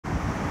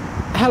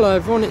Hello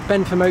everyone, it's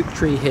Ben from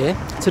Oaktree here.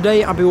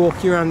 Today I'll be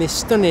walking around this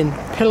stunning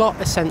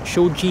Pilote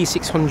Essential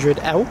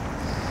G600L.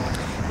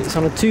 It's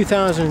on a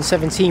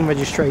 2017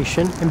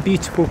 registration in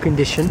beautiful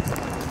condition.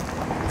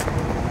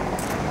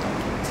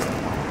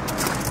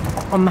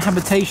 On the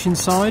habitation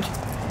side,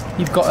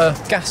 you've got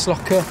a gas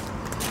locker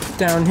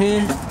down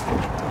here,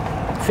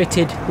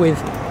 fitted with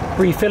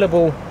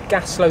refillable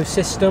gas flow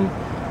system,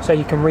 so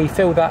you can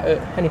refill that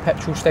at any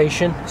petrol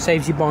station.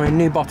 Saves you buying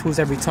new bottles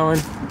every time.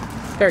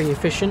 Very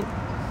efficient.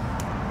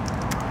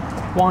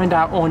 Wind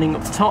out awning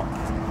up top.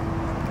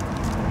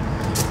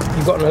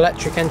 You've got an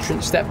electric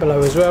entrance step below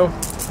as well.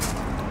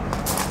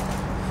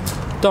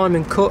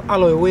 Diamond cut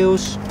alloy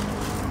wheels.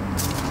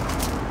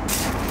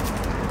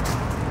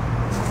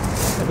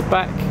 At the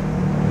back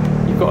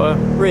you've got a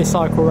rear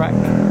cycle rack,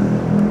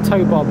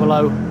 tow bar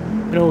below,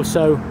 and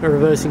also a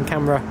reversing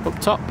camera up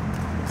top.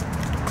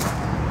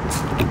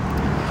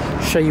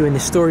 Show you in the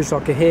storage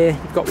locker here.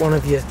 You've got one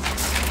of your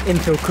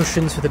infill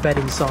cushions for the bed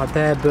inside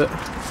there, but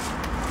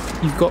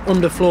you've got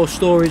underfloor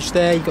storage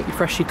there. You've got your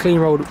freshly clean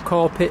rolled up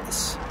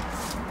carpets,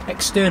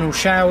 external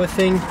shower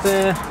thing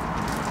there.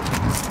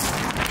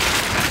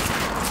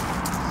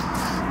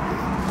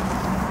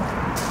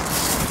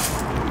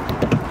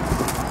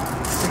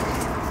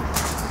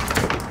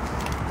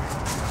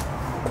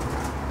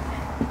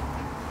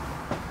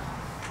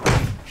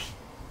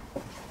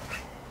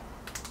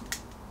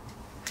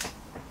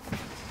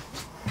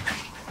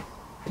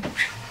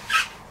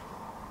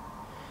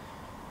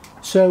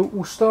 So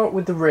we'll start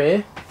with the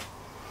rear.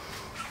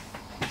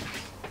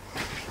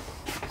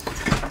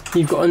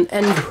 You've got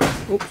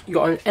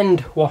an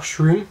end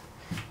washroom,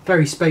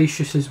 very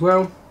spacious as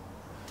well.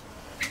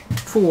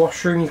 Full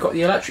washroom. You've got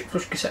the electric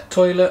flush cassette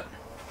toilet,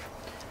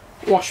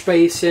 wash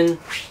basin,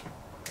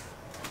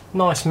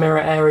 nice mirror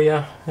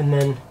area, and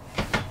then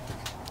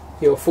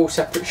your full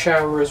separate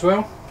shower as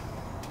well.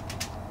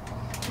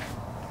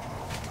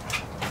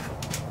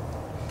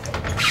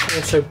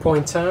 Also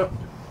point out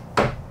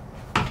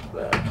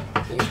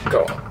that you've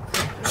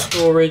got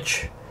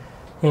storage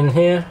in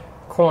here,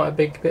 quite a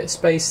big bit of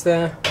space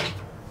there.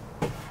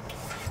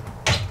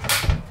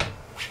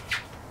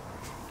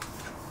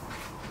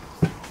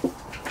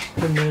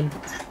 And then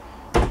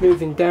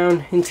moving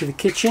down into the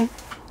kitchen,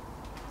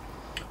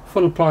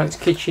 full appliance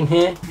kitchen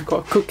here. You've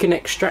got a cooking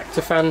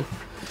extractor fan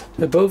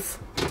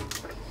above,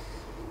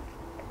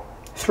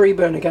 3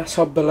 burner gas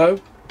hob below,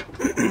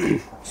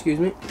 excuse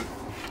me,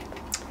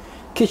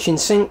 kitchen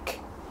sink,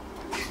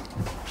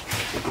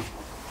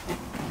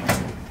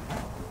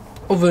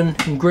 oven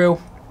and grill.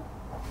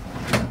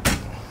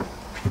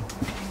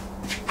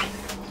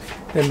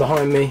 Then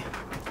behind me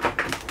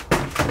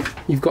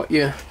you've got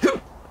your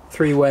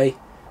 3-way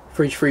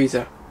fridge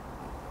freezer.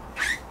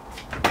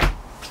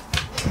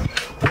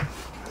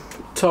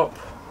 Top,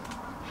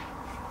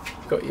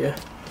 got your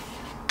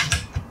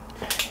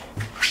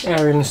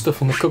area and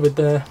stuff in the cupboard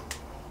there.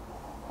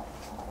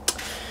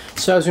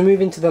 So as we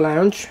move into the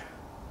lounge,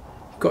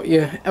 got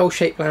your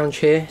L-shaped lounge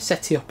here,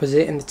 settee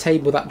opposite, and the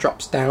table that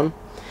drops down.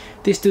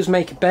 This does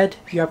make a bed.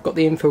 You have got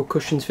the infill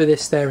cushions for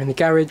this there in the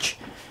garage.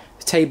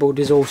 The table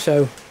does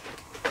also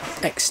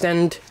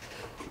extend.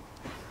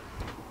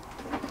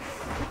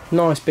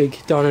 Nice big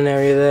dining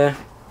area there.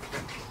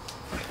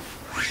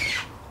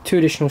 2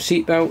 additional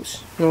seat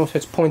belts, and also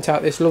to point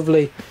out this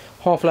lovely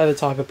half leather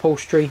type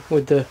upholstery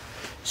with the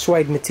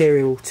suede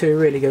material too.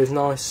 Really goes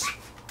nice.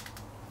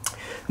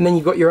 And then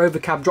you've got your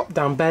overcab drop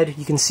down bed.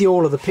 You can see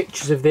all of the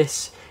pictures of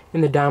this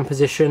in the down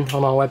position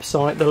on our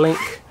website. The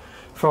link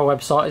for our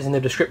website is in the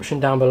description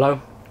down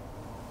below.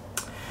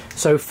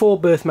 So 4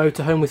 berth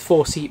motorhome with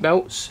 4 seat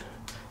belts.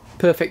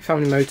 Perfect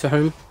family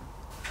motorhome.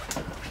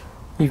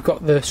 You've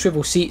got the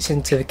swivel seats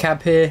into the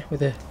cab here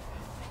with a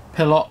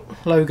Pilote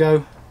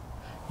logo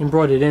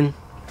embroidered in.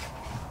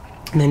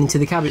 And then into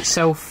the cab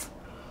itself,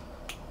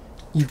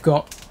 you've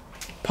got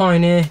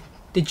Pioneer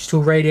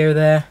digital radio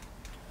there,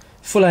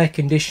 full air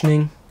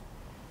conditioning.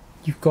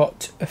 You've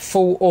got a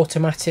full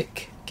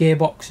automatic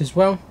gearbox as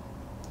well,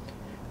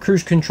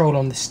 cruise control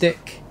on the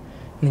stick,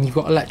 and then you've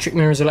got electric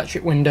mirrors,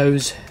 electric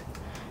windows,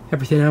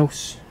 everything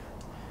else.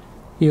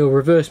 Your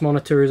reverse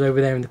monitor is over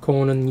there in the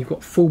corner, and you've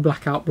got full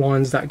blackout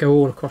blinds that go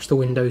all across the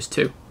windows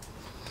too.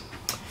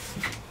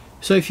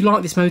 So if you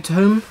like this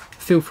motorhome,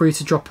 feel free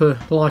to drop a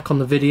like on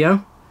the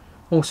video.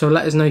 Also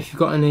let us know if you've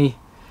got any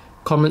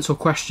comments or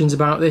questions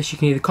about this. You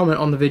can either comment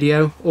on the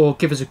video or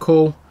give us a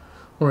call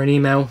or an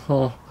email,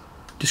 or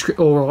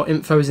our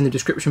info is in the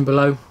description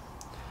below.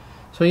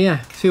 So yeah,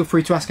 feel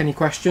free to ask any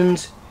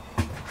questions.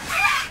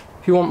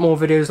 If you want more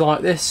videos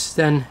like this,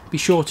 then be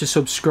sure to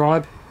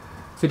subscribe.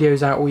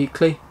 Videos out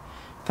weekly.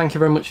 Thank you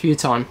very much for your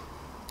time.